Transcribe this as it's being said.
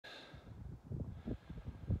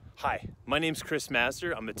Hi, my name's Chris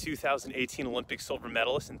Mazdzer. I'm a 2018 Olympic silver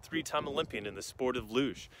medalist and three-time Olympian in the sport of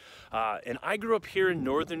luge. And I grew up here in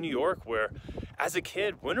northern New York where, as a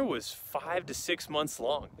kid, winter was 5 to 6 months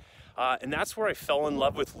long. And that's where I fell in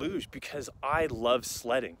love with luge because I love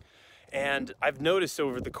sledding. And I've noticed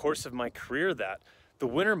over the course of my career that the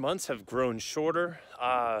winter months have grown shorter.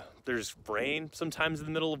 There's rain sometimes in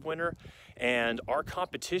the middle of winter, and our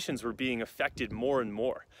competitions were being affected more and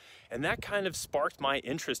more. And that kind of sparked my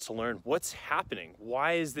interest to learn what's happening.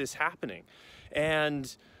 Why is this happening?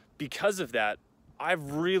 And because of that,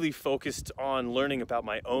 I've really focused on learning about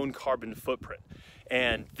my own carbon footprint.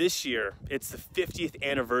 And this year, it's the 50th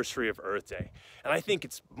anniversary of Earth Day. And I think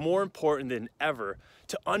it's more important than ever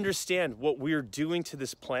to understand what we're doing to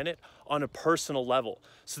this planet on a personal level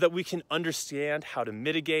so that we can understand how to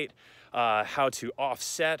mitigate, how to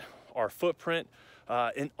offset our footprint,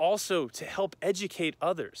 and also to help educate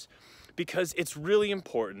others. Because it's really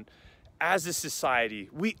important as a society,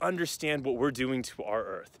 we understand what we're doing to our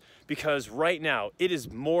Earth. Because right now, it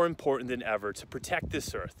is more important than ever to protect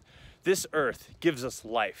this Earth. This Earth gives us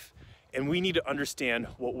life, and we need to understand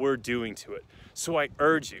what we're doing to it. So I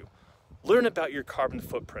urge you, learn about your carbon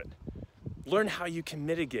footprint, learn how you can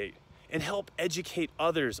mitigate, and help educate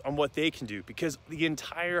others on what they can do, because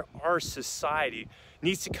our society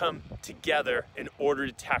needs to come together in order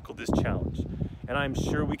to tackle this challenge. And I'm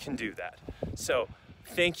sure we can do that. So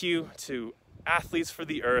thank you to Athletes for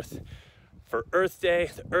the Earth, for Earth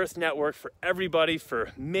Day, the Earth Network, for everybody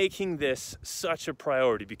for making this such a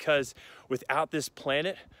priority, because without this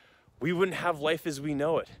planet, we wouldn't have life as we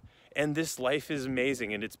know it. And this life is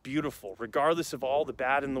amazing and it's beautiful. Regardless of all the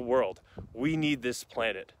bad in the world, we need this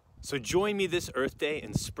planet. So join me this Earth Day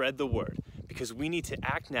and spread the word, because we need to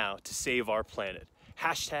act now to save our planet.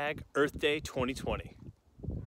 #EarthDay 2020.